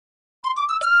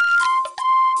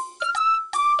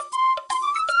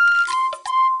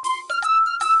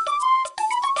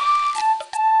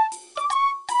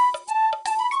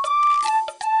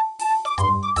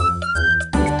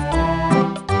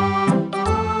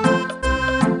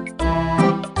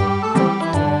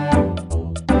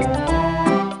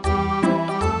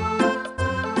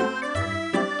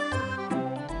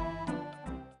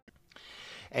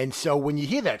And so when you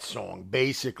hear that song,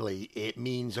 basically it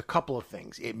means a couple of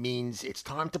things. It means it's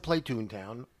time to play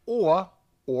Toontown, or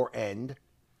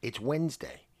it's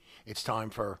Wednesday. It's time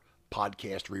for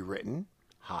Podcast Rewritten.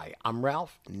 Hi, I'm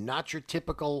Ralph, not your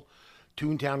typical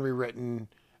Toontown Rewritten,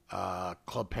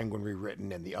 Club Penguin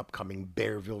Rewritten, and the upcoming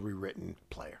Bearville Rewritten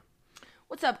player.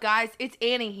 What's up, guys? It's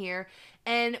Annie here.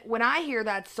 And when I hear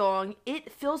that song,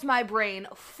 it fills my brain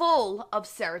full of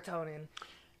serotonin.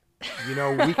 You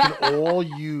know, we can all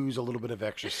use a little bit of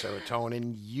extra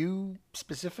serotonin. You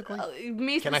specifically?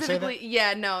 Me Can I say specifically? that?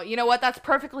 Yeah, no. You know what? That's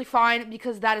perfectly fine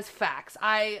because that is facts.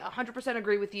 I 100%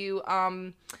 agree with you.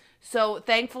 So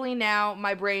thankfully now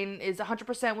my brain is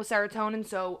 100% with serotonin,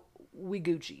 so we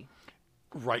Gucci.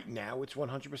 Right now it's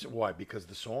 100%. Why? Because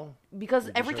the song? Because We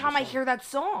just every heard time the I song. hear that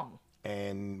song.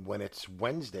 And when it's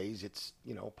Wednesdays, it's,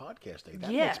 podcast day. That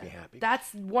Yeah, makes me happy.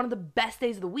 that's one of the best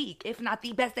days of the week, if not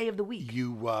the best day of the week.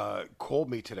 You called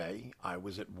me today. I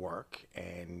was at work,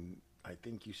 and I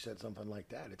think you said something like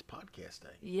that. It's podcast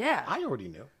day. Yeah. I already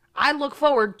knew. I look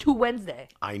forward to Wednesday.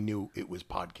 I knew it was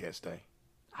podcast day.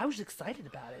 I was excited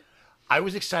about it. I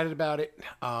was excited about it.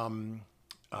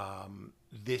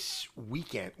 This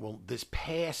weekend, this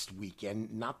past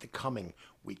weekend, not the coming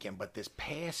weekend, but this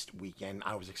past weekend,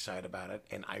 I was excited about it,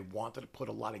 and I wanted to put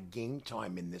a lot of game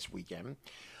time in this weekend.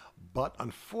 But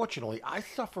unfortunately, I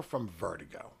suffer from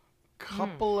vertigo.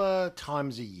 Couple of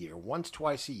times a year, once,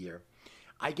 twice a year,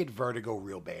 I get vertigo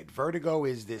real bad. Vertigo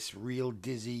is this real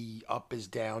dizzy, up is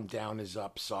down, down is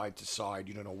up, side to side.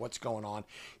 You don't know what's going on.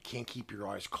 Can't keep your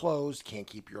eyes closed, can't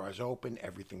keep your eyes open.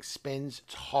 Everything spins.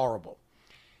 It's horrible.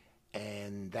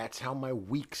 And that's how my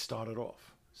week started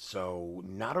off. So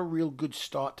not a real good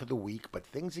start to the week, but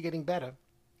things are getting better.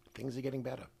 Things are getting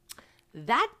better.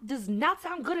 That does not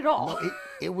sound good at all. No,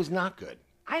 it was not good.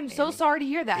 I'm so sorry to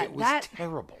hear that. It was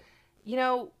terrible.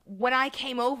 When I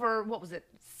came over, what was it,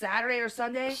 Saturday or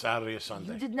Sunday? Saturday or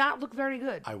Sunday. You did not look very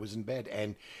good. I was in bed,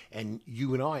 and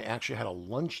you and I actually had a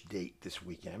lunch date this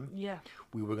weekend. Yeah.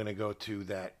 We were going to go to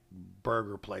that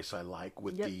burger place I like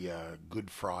with the good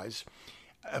fries,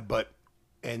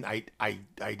 and I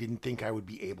didn't think I would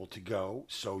be able to go,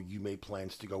 so you made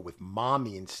plans to go with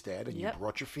Mommy instead, and you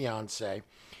brought your fiance.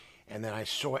 And then I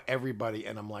saw everybody,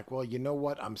 and I'm like, well, you know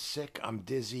what? I'm sick. I'm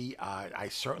dizzy. I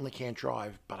certainly can't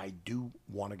drive, but I do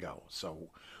want to go.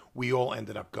 So we all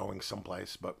ended up going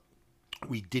someplace, but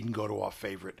we didn't go to our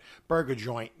favorite burger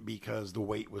joint because the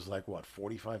wait was like,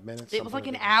 45 minutes? It was like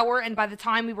Something an hour, and by the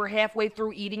time we were halfway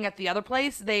through eating at the other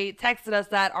place, they texted us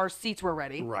that our seats were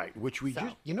ready. Right, which we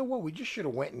just, you know what? We just should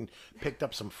have went and picked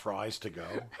up some fries to go.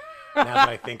 Now that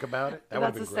I think about it, that would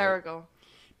have That's been hysterical. great.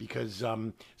 Because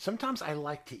sometimes I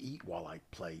like to eat while I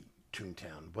play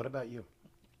Toontown. What about you?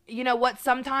 You know what?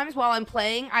 Sometimes while I'm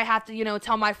playing, I have to,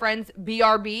 tell my friends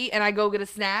BRB, and I go get a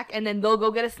snack, and then they'll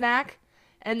go get a snack,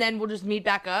 and then we'll just meet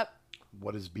back up.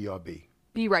 What is BRB?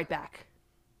 Be right back.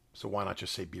 So why not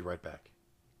just say be right back?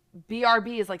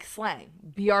 BRB is like slang.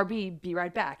 BRB, be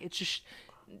right back. It's just,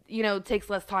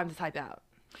 takes less time to type out.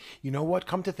 You know what?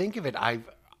 Come to think of it,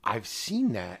 I've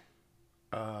seen that.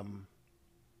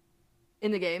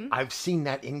 In the game? I've seen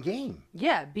that in game.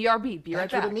 Yeah, BRB, be right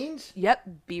back. That's what it means? Yep,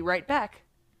 be right back.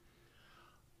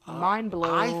 Mind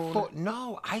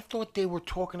blown. I thought they were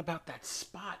talking about that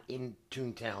spot in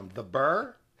Toontown, the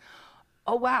Burr.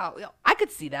 Oh, wow. I could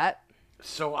see that.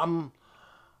 So I'm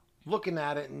looking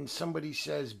at it, and somebody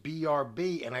says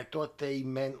BRB, and I thought they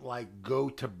meant like go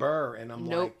to Burr, and I'm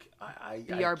Nope. like, I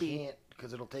BRB. can't,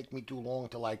 because it'll take me too long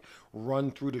to like run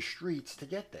through the streets to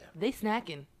get there. They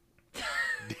snacking.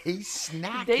 They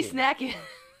snacking. They snacking.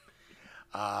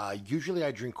 Usually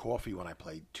I drink coffee when I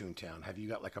play Toontown. Have you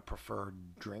got like a preferred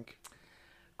drink?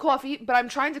 Coffee, but I'm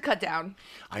trying to cut down.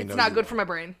 I know It's not you good are. for my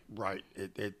brain. Right.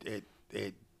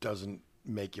 It doesn't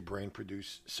make your brain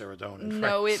produce serotonin.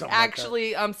 No, right? it Something like that.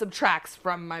 actually subtracts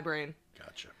from my brain.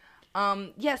 Gotcha.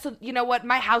 Yeah, so you know what?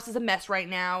 My house is a mess right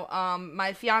now.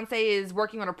 My fiance is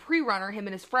working on a pre-runner, him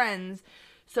and his friends.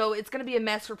 So it's going to be a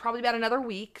mess for probably about another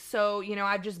week. So,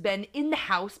 I've just been in the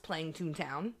house playing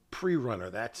Toontown. Pre-runner,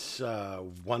 that's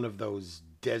one of those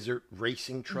desert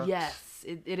racing trucks? Yes,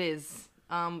 it is.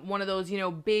 One of those,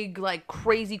 big, like,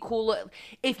 crazy cool.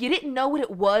 If you didn't know what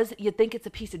it was, you'd think it's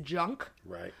a piece of junk.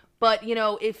 Right. But,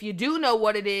 if you do know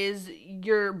what it is,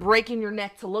 you're breaking your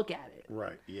neck to look at it.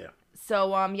 Right, yeah.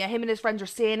 So, him and his friends are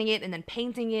sanding it and then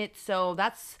painting it. So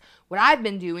that's what I've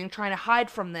been doing, trying to hide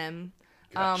from them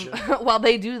Gotcha. while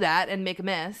they do that and make a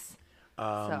mess.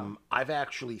 I've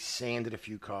actually sanded a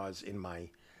few cars in my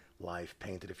life,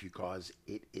 painted a few cars.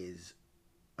 It is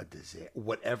a disaster.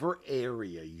 Whatever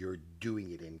area you're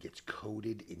doing it in gets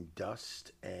coated in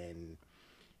dust, and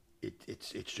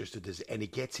It's just and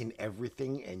it gets in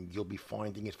everything, and you'll be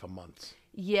finding it for months.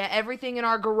 Yeah, everything in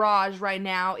our garage right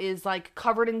now is like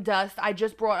covered in dust. I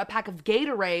just brought a pack of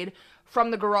Gatorade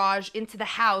from the garage into the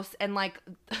house, and like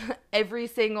every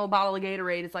single bottle of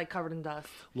Gatorade is like covered in dust.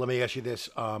 Let me ask you this: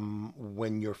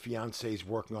 when your fiance is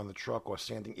working on the truck or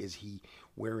sanding, is he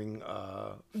wearing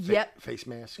face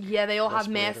mask? Yeah, they all have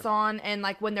respirator? masks on, and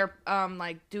like when they're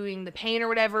like doing the paint or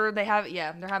whatever, they're having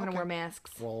to wear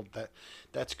masks. Well,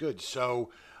 that's good. So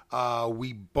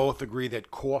we both agree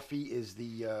that coffee is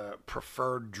the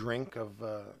preferred drink of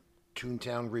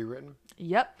Toontown Rewritten.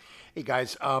 Yep. Hey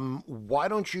guys, why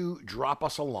don't you drop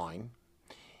us a line?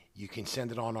 You can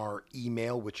send it on our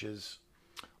email, which is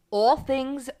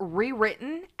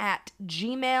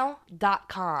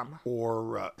allthingsrewritten@gmail.com.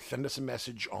 or send us a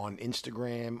message on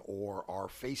Instagram or our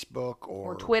Facebook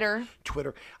or Twitter.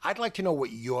 I'd like to know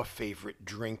what your favorite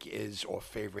drink is or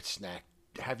favorite snack.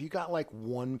 Have you got like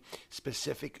one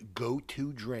specific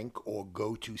go-to drink or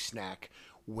go-to snack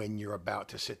when you're about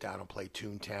to sit down and play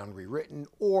Toontown Rewritten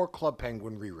or Club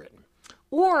Penguin Rewritten?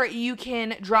 Or you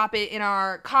can drop it in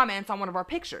our comments on one of our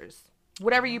pictures.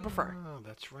 Whatever you prefer. Oh,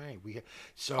 that's right.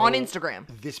 So on Instagram.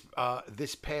 This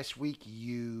past week,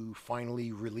 you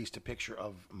finally released a picture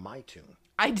of my tune.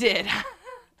 I did.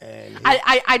 And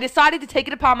I decided to take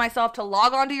it upon myself to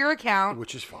log onto your account,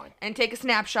 which is fine, and take a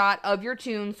snapshot of your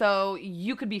tune so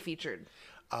you could be featured.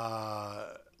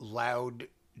 Loud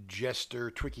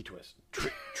Jester Tricky Twist.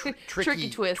 Tricky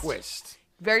Twist.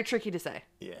 Very tricky to say.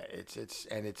 Yeah,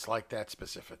 it's like that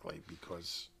specifically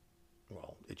because,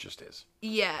 well, it just is.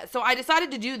 Yeah, so I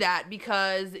decided to do that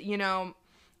because,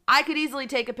 I could easily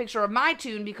take a picture of my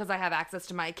tune because I have access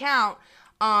to my account.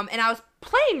 And I was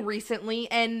playing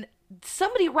recently and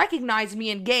somebody recognized me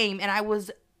in game and I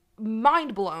was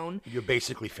mind blown. You're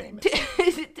basically famous.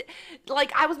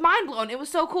 Like, I was mind blown. It was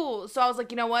so cool. So I was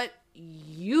like, you know what?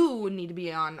 You need to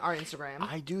be on our Instagram.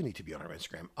 I do need to be on our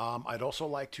Instagram. I'd also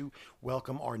like to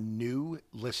welcome our new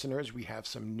listeners. We have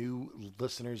some new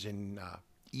listeners in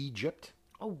Egypt.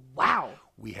 Oh, wow.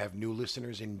 We have new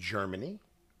listeners in Germany.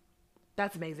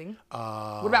 That's amazing.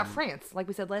 What about France, like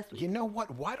we said last week? You know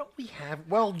what? Why don't we have...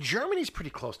 Well, Germany's pretty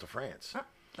close to France.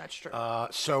 That's true.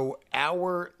 So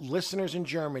our listeners in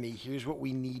Germany, here's what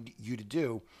we need you to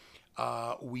do.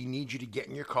 We need you to get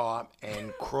in your car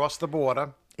and cross the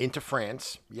border into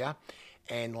France, yeah?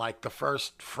 And like the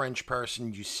first French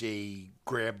person you see,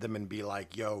 grab them and be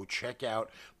like, yo, check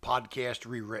out Podcast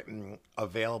Rewritten,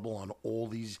 available on all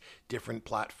these different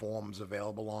platforms,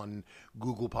 available on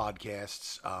Google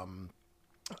Podcasts,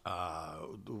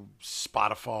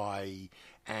 Spotify,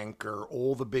 Anchor,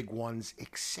 all the big ones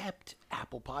except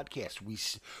Apple Podcasts.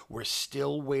 We're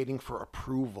still waiting for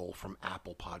approval from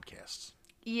Apple Podcasts.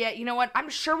 Yeah, you know what? I'm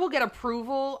sure we'll get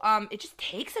approval. It just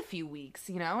takes a few weeks,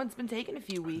 It's been taking a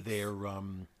few weeks.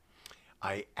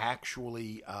 I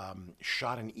actually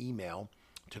shot an email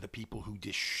to the people who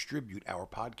distribute our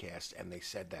podcast, and they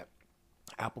said that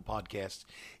Apple Podcasts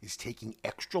is taking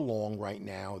extra long right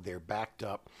now. They're backed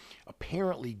up.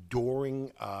 Apparently,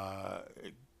 during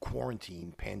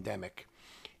quarantine, pandemic,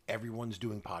 everyone's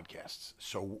doing podcasts.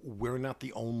 So we're not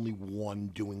the only one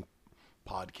doing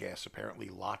podcasts. Apparently,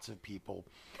 lots of people.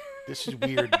 This is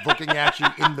weird, looking at you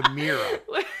in the mirror.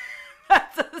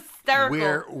 That's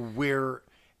hysterical. We're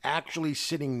actually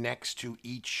sitting next to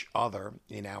each other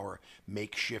in our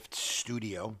makeshift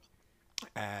studio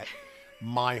at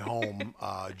my home,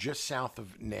 just south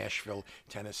of Nashville,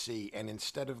 Tennessee. And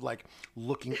instead of like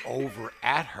looking over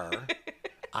at her,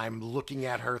 I'm looking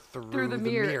at her through the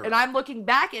mirror. And I'm looking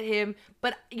back at him,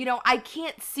 but I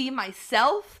can't see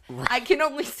myself. Right. I can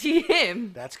only see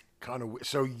him. That's kind of weird.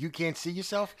 So you can't see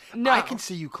yourself? No. I can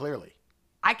see you clearly.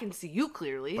 I can see you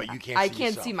clearly. But you can't see I can't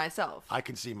yourself. see myself. I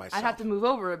can see myself. I'd have to move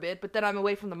over a bit, but then I'm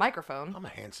away from the microphone. I'm a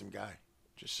handsome guy.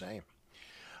 Just saying.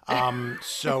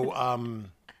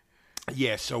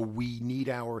 Yeah, so we need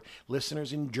our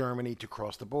listeners in Germany to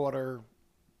cross the border,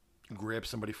 grab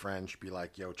somebody French, be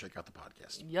like, yo, check out the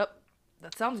podcast. Yep.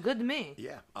 That sounds good to me.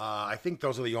 Yeah. I think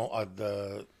those are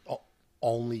the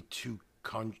only two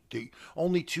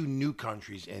new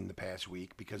countries in the past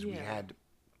week because we had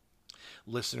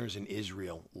listeners in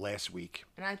Israel last week.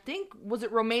 And I think, was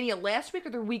it Romania last week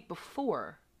or the week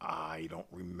before? I don't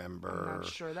remember. I'm not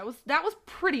sure. That was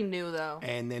pretty new, though.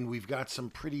 And then we've got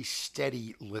some pretty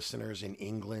steady listeners in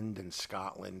England and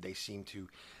Scotland. They seem to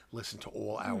listen to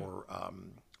all our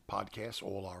podcasts,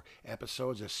 all our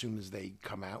episodes as soon as they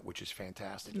come out, which is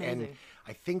fantastic. Amazing. And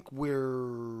I think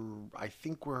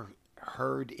we're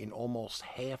heard in almost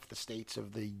half the states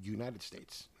of the United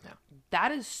States now.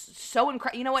 That is so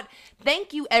incredible. You know what?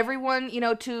 Thank you, everyone,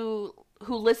 to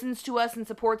who listens to us and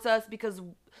supports us, because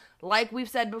like we've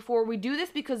said before, we do this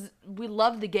because we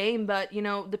love the game, but you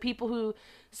know, the people who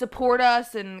support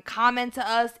us and comment to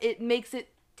us, it makes it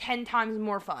 10 times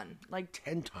more fun. Like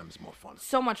 10 times more fun.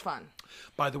 So much fun.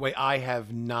 By the way, I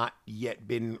have not yet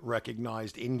been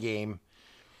recognized in game.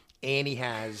 Annie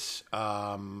has.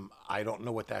 I don't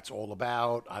know what that's all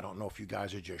about. I don't know if you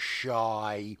guys are just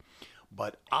shy,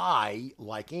 but I,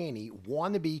 like Annie,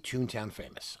 want to be Toontown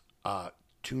famous.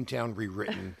 Toontown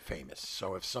rewritten famous.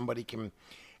 So if somebody can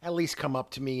at least come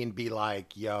up to me and be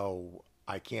like, yo,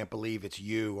 I can't believe it's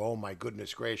you. Oh my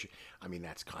goodness gracious. I mean,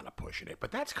 that's kind of pushing it,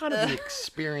 but that's kind of the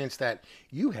experience that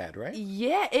you had, right?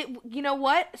 Yeah, you know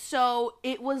what? So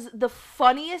it was the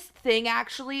funniest thing,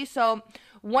 actually. So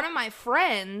one of my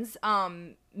friends,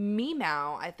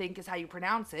 Meow, I think is how you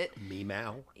pronounce it.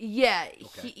 Meow? Yeah,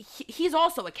 Okay. he's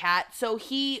also a cat. So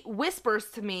he whispers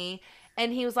to me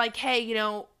and he was like, hey, you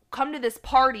know, come to this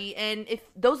party. And if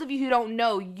those of you who don't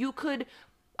know, you could,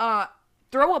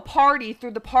 throw a party through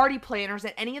the party planners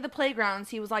at any of the playgrounds.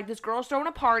 He was like, this girl's throwing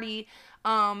a party,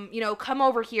 you know, come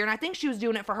over here. And I think she was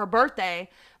doing it for her birthday,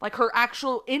 like her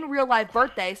actual in real life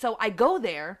birthday. So I go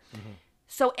there. Mm-hmm.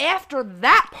 So after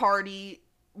that party,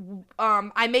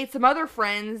 I made some other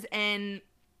friends and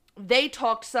they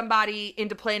talked somebody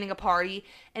into planning a party.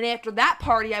 And after that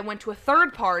party, I went to a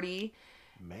third party.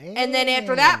 Man. And then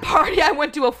after that party, I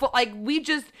went to we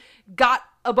just got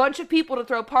a bunch of people to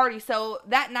throw parties. So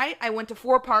that night I went to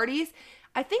 4 parties.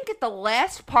 I think at the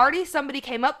last party, somebody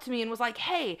came up to me and was like,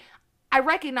 hey, I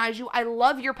recognize you. I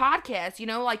love your podcast. You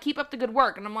know, like, keep up the good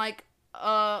work. And I'm like,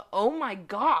 oh my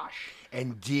gosh.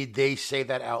 And did they say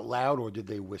that out loud or did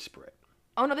they whisper it?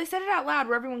 Oh no, they said it out loud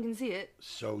where everyone can see it.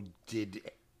 So did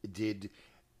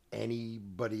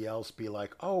anybody else be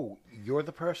like, oh, you're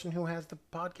the person who has the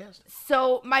podcast?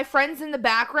 So my friends in the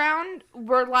background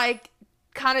were like,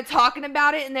 kind of talking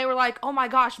about it, and they were like, oh my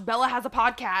gosh, Bella has a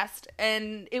podcast.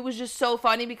 And it was just so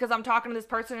funny because I'm talking to this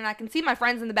person and I can see my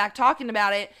friends in the back talking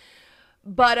about it.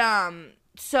 But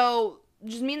so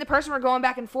just me and the person were going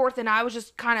back and forth, and I was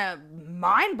just kind of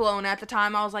mind blown at the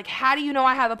time. I was like, how do you know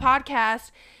I have a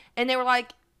podcast? And they were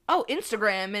like, oh,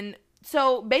 Instagram. And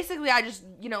so basically I just,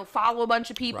 you know, follow a bunch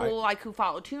of people, right, like who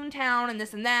follow Toontown and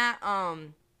this and that.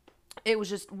 It was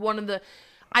just one of the,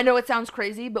 I know it sounds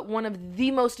crazy, but one of the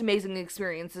most amazing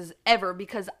experiences ever,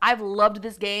 because I've loved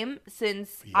this game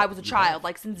since I was a child,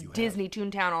 like since Disney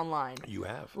Toontown Online. You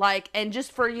have. Like, and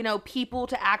just for, you know, people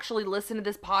to actually listen to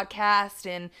this podcast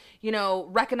and, you know,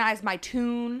 recognize my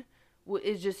tune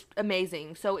is just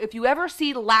amazing. So if you ever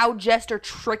see Loud Jester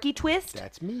Tricky Twist,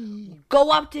 that's me.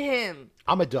 Go up to him.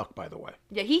 I'm a duck, by the way.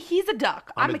 Yeah, he's a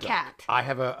duck. I'm a cat. I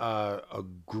have a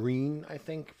green, I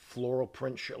think, floral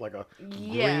print shirt, like a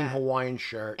green Hawaiian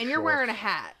shirt. And you're wearing a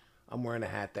hat. I'm wearing a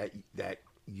hat that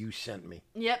you sent me.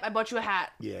 Yep, I bought you a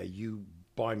hat. Yeah, you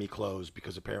buy me clothes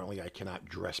because apparently I cannot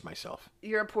dress myself.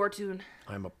 You're a poor toon.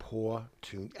 I'm a poor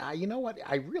toon. You know what?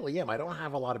 I really am. I don't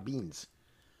have a lot of beans.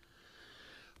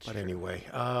 But anyway,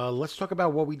 let's talk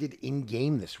about what we did in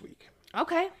game this week.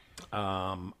 Okay.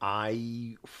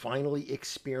 I finally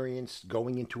experienced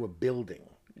going into a building.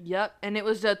 Yep, and it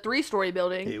was a 3-story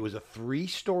building. It was a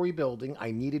 3-story building.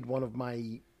 I needed one of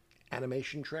my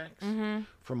animation tracks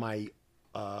for my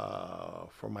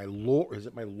lore. Is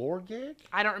it my lore gag?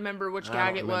 I don't remember which gag I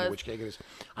don't it remember was. Which gag it is.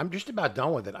 I'm just about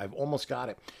done with it. I've almost got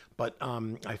it. But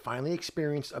I finally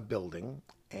experienced a building.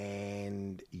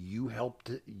 And you helped,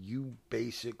 you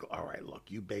basically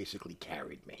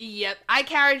carried me. Yep, I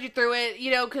carried you through it,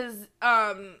 you know, because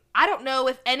I don't know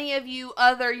if any of you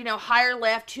other, you know, higher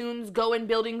laugh toons go in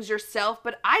buildings yourself,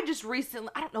 but I just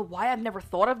recently, I don't know why I've never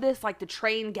thought of this, like the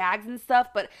train gags and stuff,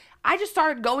 but I just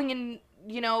started going in,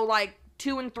 you know, like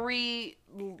 2 and 3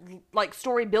 like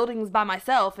story buildings by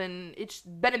myself, and it's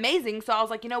been amazing. So I was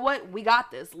like, you know what, we got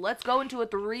this, let's go into a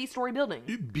 3-story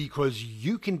building, because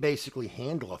you can basically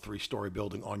handle a 3-story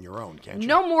building on your own, can't you?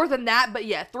 No more than that, but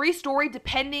yeah, 3-story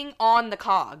depending on the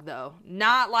cog, though.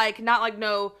 Not like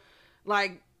no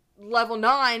like level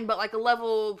 9, but like a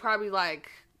level, probably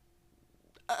like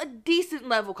a decent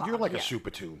level cog. You're like a super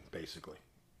toon, basically.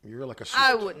 You're like a super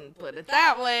I wouldn't put it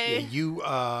that way.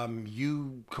 Yeah,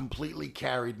 you completely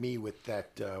carried me with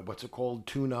that, what's it called,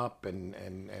 tune up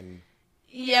and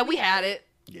yeah, we had it.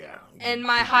 Yeah. And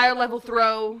my higher level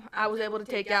throw, I was able to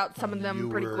take out some of them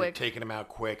pretty quick. You were taking them out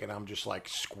quick, and I'm just like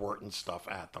squirting stuff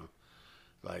at them.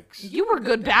 Like, you were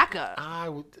good backup.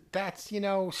 That's, you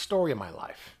know, story of my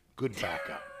life. Good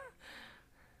backup.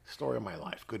 Story of my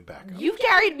life. Good backup. You've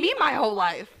carried me my whole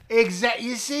life. Exactly.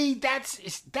 You see, that's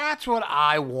what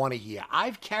I want to hear.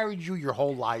 I've carried you your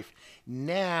whole life.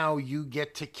 Now you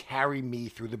get to carry me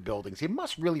through the buildings. It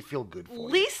must really feel good for you.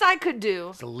 Least I could do.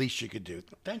 It's the least you could do.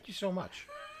 Thank you so much.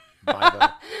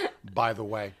 By the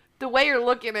way, The way you're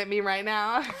looking at me right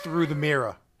now. through the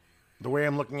mirror, the way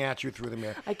I'm looking at you through the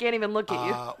mirror. I can't even look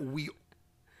at you. We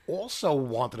also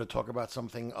wanted to talk about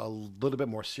something a little bit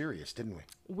more serious, didn't we?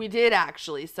 We did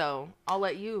actually, so I'll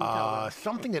let you tell them.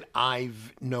 Something that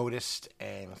I've noticed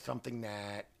and something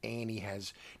that Annie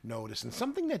has noticed and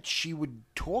something that she would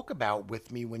talk about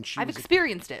with me when I've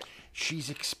experienced it. she's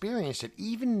experienced it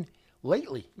even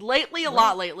lately. Lately, a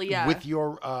lot lately, yeah. With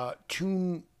your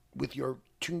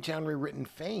Toontown Rewritten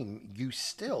fame, you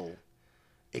still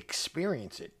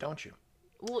experience it, don't you?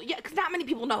 Well, yeah, because not many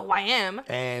people know who I am.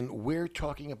 And we're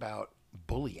talking about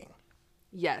bullying.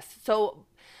 Yes. So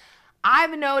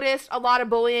I've noticed a lot of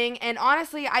bullying, and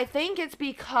honestly, I think it's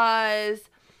because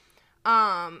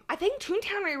I think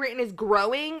Toontown Rewritten is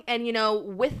growing, and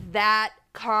with that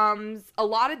comes a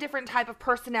lot of different type of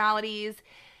personalities,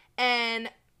 and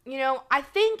I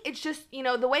think it's just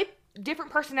the way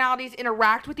different personalities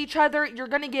interact with each other, you're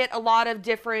gonna get a lot of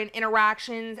different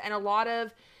interactions and a lot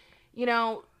of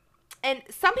and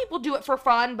some people do it for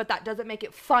fun, but that doesn't make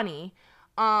it funny.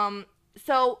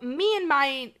 So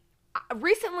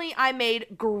recently I made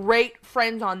great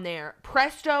friends on there,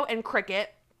 Presto and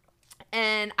Cricket,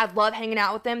 and I love hanging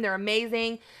out with them. They're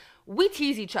amazing. We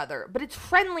tease each other, but it's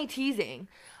friendly teasing.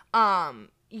 Like,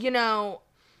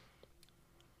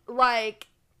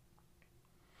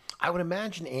 I would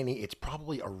imagine, Annie, it's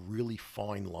probably a really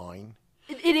fine line.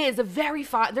 it is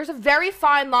there's a very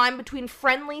fine line between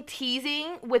friendly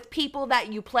teasing with people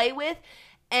that you play with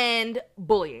and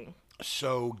bullying.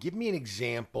 So give me an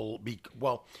example.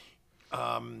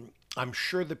 I'm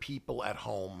sure the people at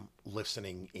home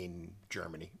listening in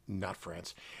Germany, not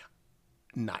France,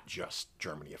 not just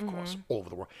Germany, of course, all over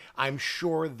the world. I'm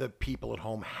sure the people at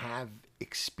home have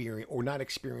experienced, or not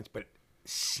experienced, but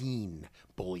seen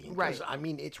bullying. Right. 'Cause, I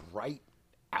mean, it's right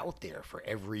out there for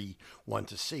everyone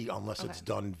to see, unless it's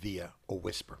done via a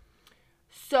whisper.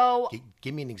 So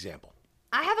Give me an example.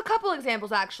 I have a couple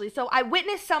examples actually. So I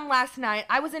witnessed some last night.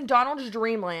 I was in Donald's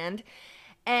Dreamland,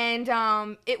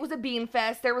 and it was a bean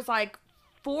fest. There was like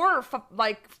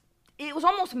it was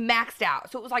almost maxed out.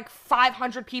 So it was like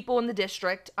 500 people in the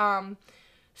district.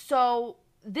 So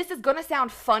this is gonna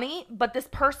sound funny, but this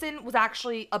person was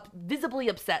actually visibly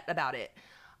upset about it.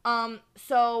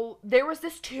 So there was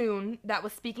this tune that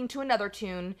was speaking to another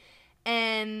tune,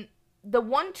 and the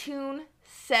one tune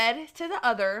said to the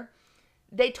other,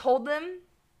 they told them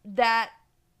that,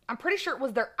 I'm pretty sure it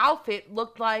was their outfit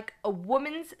looked like a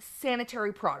woman's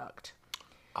sanitary product.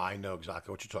 I know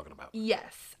exactly what you're talking about.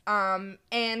 Yes.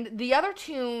 And the other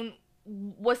tune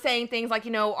was saying things like,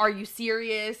 are you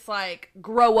serious? Like,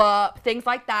 grow up, things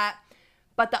like that.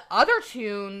 But the other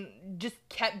tune just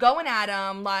kept going at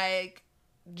him, like,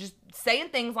 just saying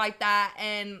things like that.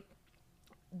 And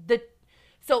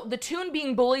so the tune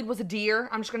being bullied was a deer.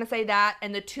 I'm just going to say that.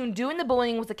 And the tune doing the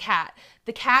bullying was a cat.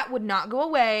 The cat would not go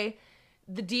away.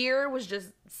 The deer was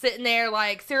just sitting there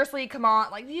like, seriously, come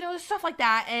on. Like, stuff like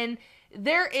that. And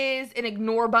there is an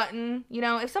ignore button.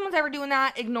 If someone's ever doing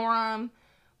that, ignore them.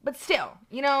 But still,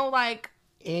 like...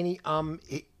 Annie,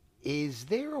 is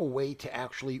there a way to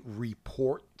actually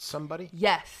report somebody?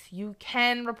 Yes, you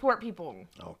can report people.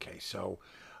 Okay, so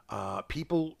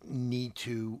people need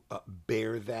to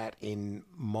bear that in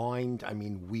mind. I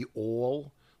mean, we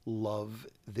all love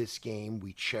this game.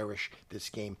 We cherish this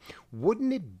game.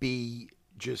 Wouldn't it be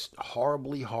just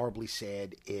horribly, horribly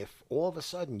sad if all of a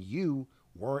sudden you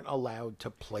weren't allowed to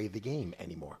play the game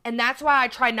anymore? And that's why I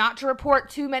try not to report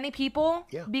too many people.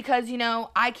 Yeah. Because,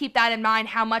 I keep that in mind,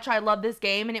 how much I love this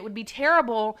game, and it would be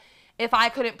terrible if I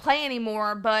couldn't play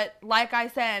anymore. But like I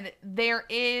said, there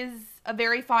is a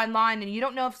very fine line, and you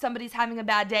don't know if somebody's having a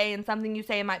bad day and something you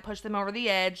say might push them over the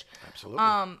edge. Absolutely.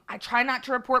 I try not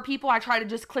to report people. I try to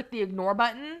just click the ignore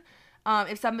button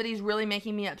if somebody's really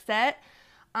making me upset.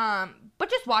 But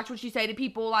just watch what you say to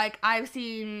people. Like, I've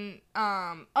seen,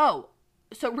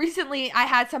 so recently I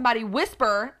had somebody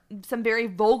whisper some very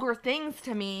vulgar things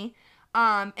to me,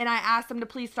 and I asked them to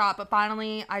please stop, but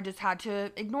finally I just had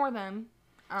to ignore them.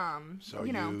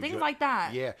 Things like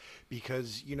that. Yeah,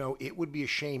 because, it would be a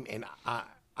shame, and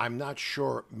I'm not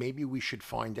sure. Maybe we should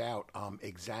find out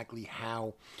exactly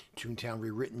how Toontown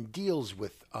Rewritten deals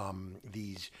with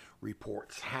these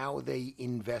reports, how they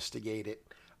investigate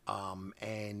it,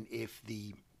 and if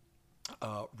the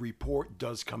report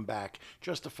does come back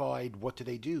justified, what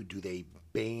do? Do they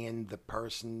ban the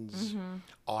person's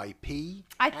IP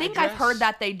I think I've heard address?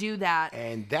 that they do that.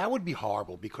 And that would be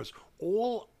horrible because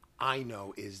all I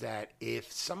know is that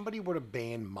if somebody were to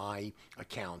ban my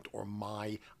account or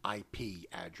my IP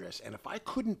address, and if I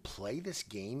couldn't play this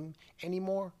game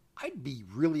anymore, I'd be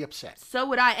really upset. So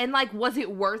would I. And like, was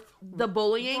it worth the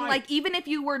bullying? Right. Like, even if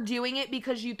you were doing it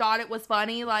because you thought it was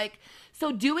funny, like,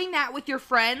 so doing that with your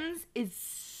friends is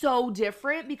so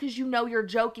different because you know you're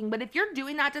joking. But if you're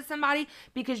doing that to somebody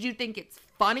because you think it's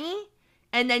funny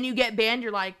and then you get banned,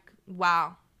 you're like,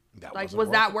 wow. That Like, wasn't was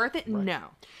that worth worth it? Right. No.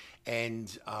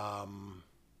 And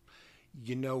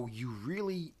you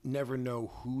really never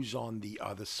know who's on the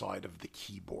other side of the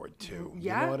keyboard too.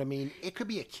 Yeah. You know what I mean? It could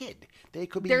be a kid. They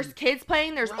could be. There's kids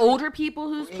playing. There's Right. older people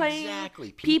who's playing.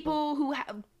 Exactly. People who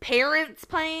have parents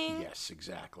playing. Yes,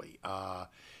 exactly.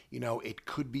 It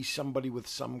could be somebody with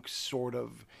some sort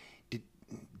of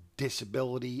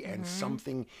disability, and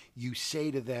something you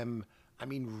say to them, I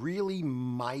mean, really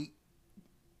might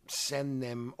send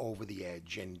them over the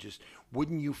edge. And just,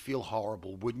 wouldn't you feel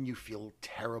horrible? Wouldn't you feel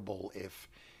terrible if,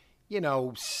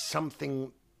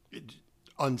 something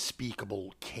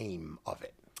unspeakable came of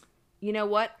it? You know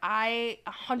what? I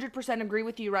 100% agree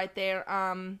with you right there.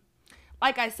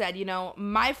 Like I said,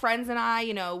 my friends and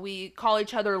I, we call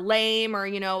each other lame, or,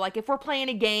 like if we're playing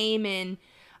a game and,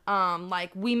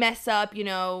 like we mess up,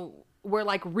 we're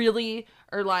like really,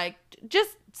 or like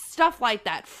just stuff like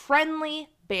that. Friendly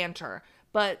banter.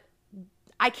 But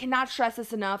I cannot stress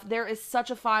this enough. There is such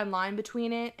a fine line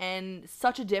between it and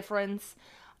such a difference.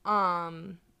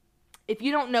 If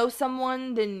you don't know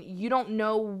someone, then you don't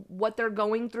know what they're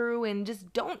going through, and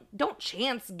just don't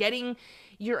chance getting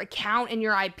your account and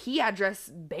your IP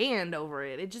address banned over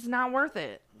it. It's just not worth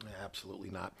it.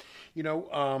 Absolutely not.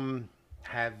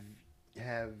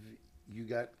 Have you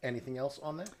got anything else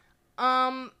on that?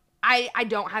 I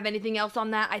don't have anything else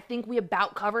on that. I think we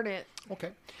about covered it.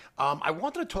 Okay. I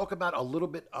wanted to talk about a little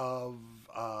bit of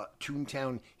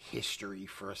Toontown history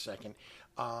for a second.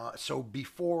 So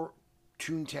before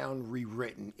Toontown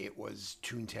Rewritten, it was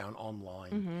Toontown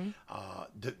Online,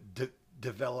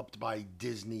 developed by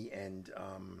Disney and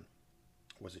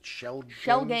was it Shell Games?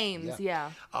 Shell Games,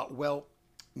 yeah. Well,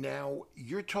 now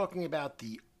you're talking about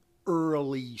the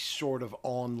early sort of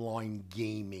online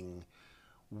gaming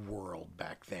world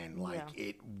back then. Like,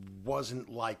 it wasn't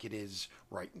like it is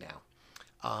right now.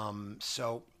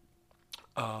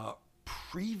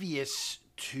 Previous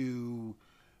to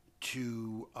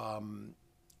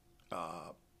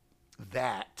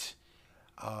that,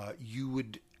 you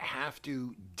would have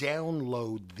to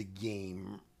download the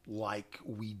game like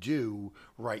we do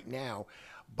right now.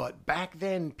 But back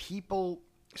then, people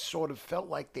sort of felt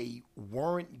like they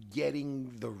weren't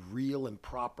getting the real and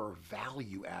proper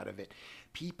value out of it.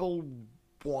 People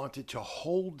wanted to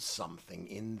hold something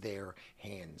in their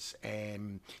hands,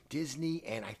 and Disney,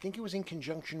 and I think it was in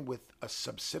conjunction with a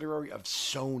subsidiary of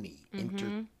Sony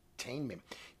Entertainment,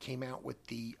 came out with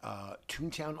the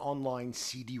Toontown Online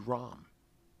CD-ROM.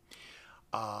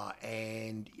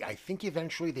 And I think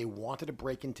eventually they wanted to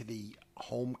break into the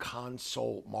home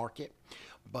console market,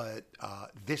 but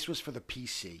this was for the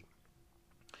PC.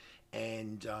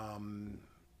 And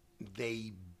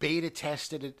they beta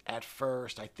tested it at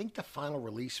first. I think the final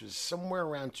release was somewhere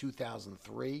around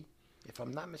 2003, if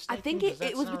I'm not mistaken. I think Does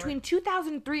that it was sound between right?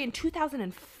 2003 and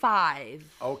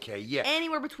 2005. Okay, yeah.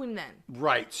 Anywhere between then.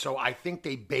 Right, so I think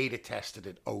they beta tested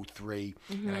it 03,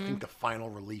 and I think the final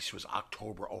release was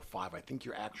October 05. I think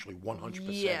you're actually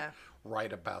 100%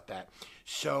 right about that.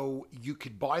 So you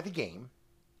could buy the game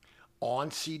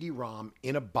on CD-ROM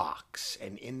in a box,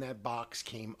 and in that box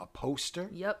came a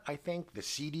poster, I think, the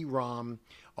CD-ROM,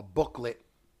 a booklet.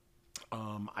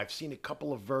 I've seen a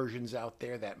couple of versions out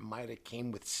there that might have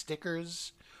came with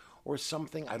stickers or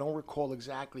something. I don't recall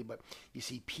exactly, but you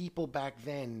see, people back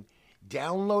then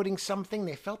downloading something,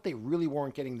 they felt they really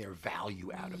weren't getting their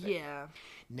value out of it. Yeah.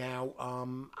 Now,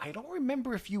 I don't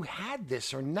remember if you had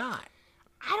this or not.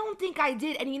 I don't think I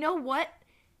did. And you know what?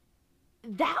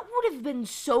 That would have been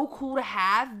so cool to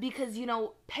have because,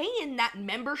 paying that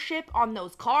membership on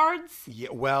those cards. Yeah,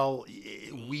 well,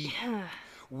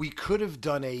 we could have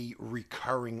done a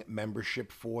recurring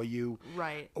membership for you.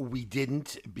 Right. We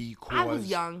didn't because I was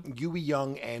young. You were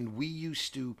young, and we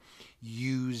used to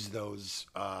use those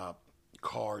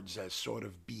cards as sort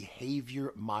of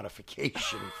behavior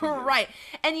modification for you. Right.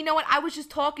 And you know what? I was just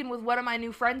talking with one of my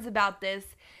new friends about this.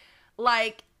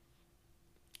 Like,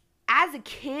 as a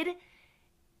kid,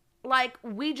 like,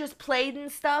 we just played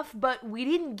and stuff, but we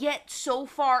didn't get so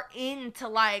far into,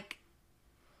 like,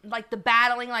 like the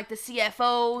battling, like the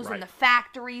CFOs Right. and the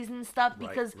factories and stuff,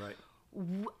 because right.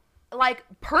 like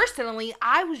personally,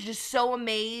 I was just so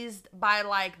amazed by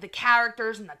like the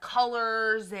characters and the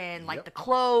colors and like Yep. the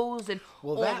clothes and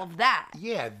all of that.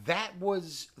 Yeah, that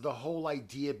was the whole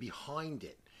idea behind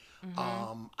it.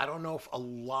 I don't know if a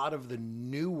lot of the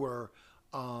newer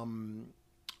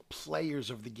players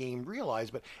of the game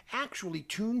realize, but actually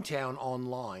Toontown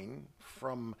Online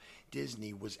from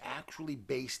Disney was actually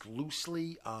based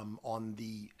loosely on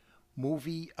the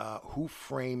movie Who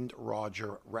Framed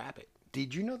Roger Rabbit.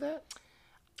 Did you know that?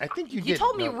 I think you did. You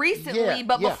told me No, recently, yeah,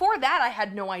 but yeah. before that, I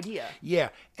had no idea. Yeah,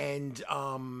 and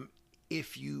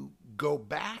if you go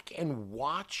back and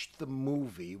watch the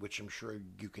movie, which I'm sure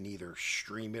you can either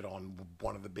stream it on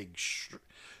one of the big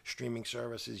streaming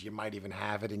services, you might even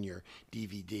have it in your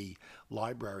DVD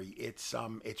library. It's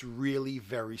really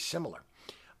very similar,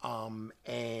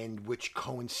 and which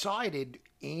coincided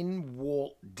in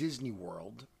Walt Disney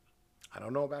World. I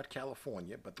don't know about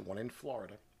California, but the one in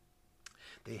Florida,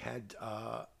 they had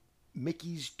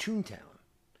Mickey's Toontown.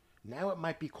 Now it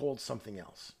might be called something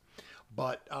else.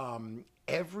 But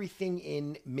everything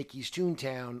in Mickey's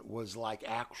Toontown was like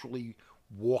actually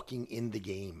walking in the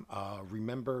game.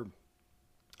 Remember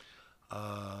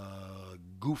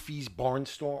Goofy's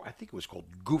Barnstormer? I think it was called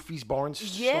Goofy's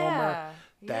Barnstormer. Yeah,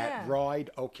 That yeah. ride.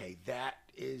 Okay, that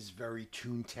is very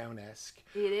Toontown-esque.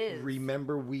 It is.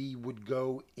 Remember we would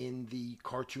go in the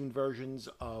cartoon versions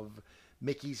of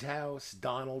Mickey's house,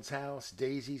 Donald's house,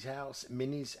 Daisy's house,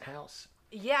 Minnie's house?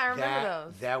 Yeah, I remember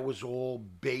those. That was all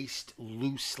based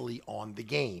loosely on the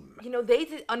game. You know,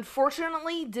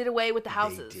 unfortunately did away with the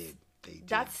houses. They did.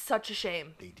 That's such a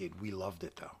shame. They did. We loved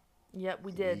it though. Yep,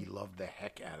 we did. We loved the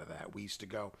heck out of that. We used to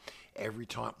go every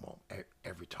time. Well,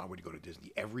 every time we'd go to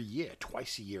Disney, every year,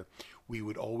 twice a year, we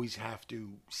would always have to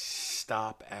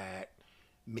stop at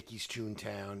Mickey's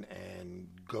Toontown and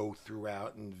go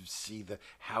throughout and see the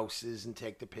houses and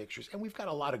take the pictures. And we've got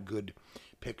a lot of good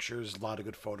pictures, a lot of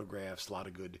good photographs, a lot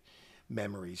of good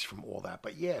memories from all that.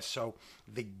 But yeah, so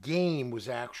the game was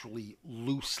actually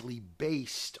loosely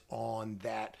based on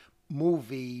that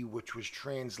movie, which was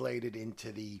translated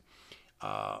into the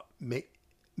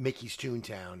Mickey's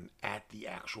Toontown at the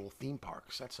actual theme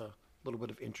parks. That's a little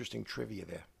bit of interesting trivia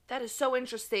there. That is so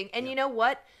interesting. And you know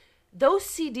what? Those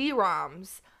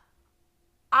CD-ROMs,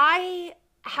 I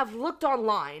have looked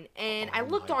online, and I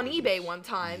looked on eBay one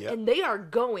time, Yep. and they are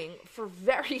going for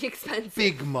very expensive.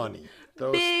 Big money.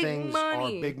 Those Big things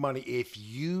money. are big money. If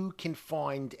you can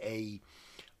find a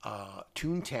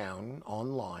Toontown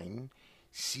online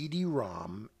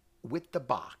CD-ROM with the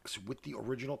box, with the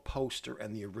original poster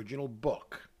and the original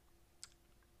book,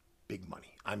 big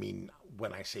money. I mean,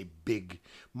 when I say big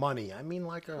money, I mean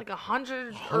like Like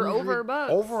 100 or over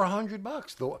bucks. Over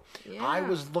 $100. Though I Yeah.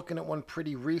 was looking at one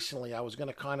pretty recently. I was going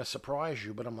to kind of surprise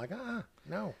you, but I'm like,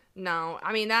 no. No,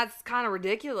 I mean, that's kind of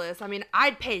ridiculous. I mean,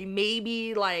 I'd pay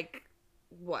maybe like,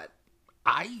 what,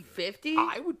 I 50?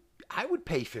 I would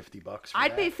pay $50 for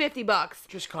I'd that. pay $50.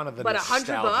 Just kind of the But nostalgic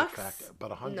 $100? factor.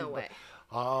 But $100. No way.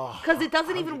 Oh, Because it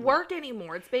doesn't even work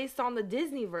anymore. It's based on the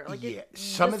Disney version. Like, yeah. the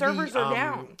servers are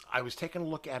down. I was taking a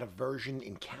look at a version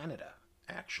in Canada,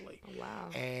 actually. Wow.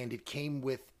 And it came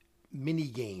with mini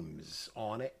games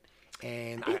on it.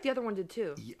 And I think the other one did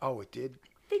too. oh, it did.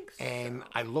 I think so. And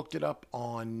I looked it up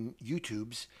on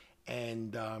YouTube's,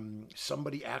 and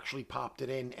somebody actually popped it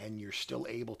in, and you're still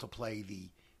able to play the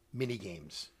mini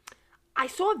games. I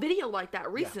saw a video like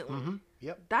that recently.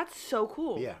 Yep. That's so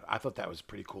cool. Yeah, I thought that was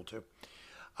pretty cool too.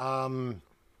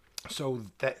 So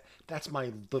that's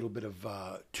my little bit of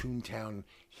Toontown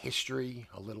history,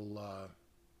 a little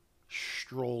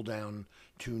stroll down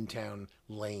Toontown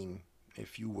Lane,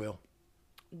 if you will.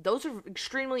 Those are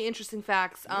extremely interesting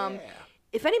facts. Yeah.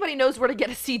 If anybody knows where to get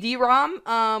a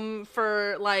CD-ROM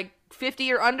for like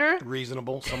 50 or under,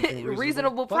 Reasonable, something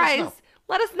reasonable Let us know. price,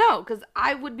 let us know, because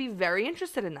I would be very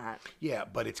interested in that. Yeah,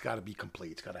 but it's got to be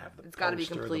complete. It's got to have the gotta be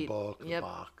poster, complete. the book, the Yep.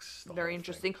 box. The Very whole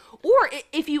interesting. Or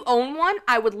if you own one,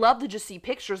 I would love to just see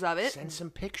pictures of it. thing. Send some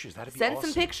pictures. That'd be Send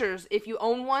awesome. some pictures if you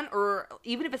own one, or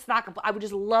even if it's not complete. I would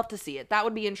just love to see it. That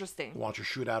would be interesting. Why don't you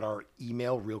shoot out our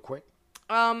email real quick?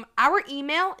 Our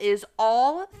email is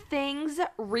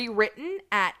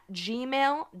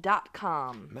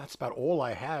allthingsrewritten@gmail.com. And that's about all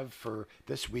I have for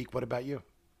this week. What about you?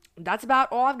 That's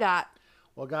about all I've got.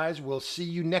 Well, guys, we'll see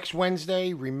you next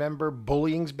Wednesday. Remember,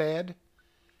 bullying's bad.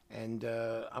 And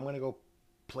I'm going to go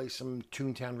play some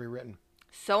Toontown Rewritten.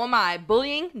 So am I.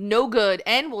 Bullying, no good.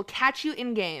 And we'll catch you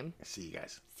in game. See you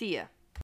guys. See ya.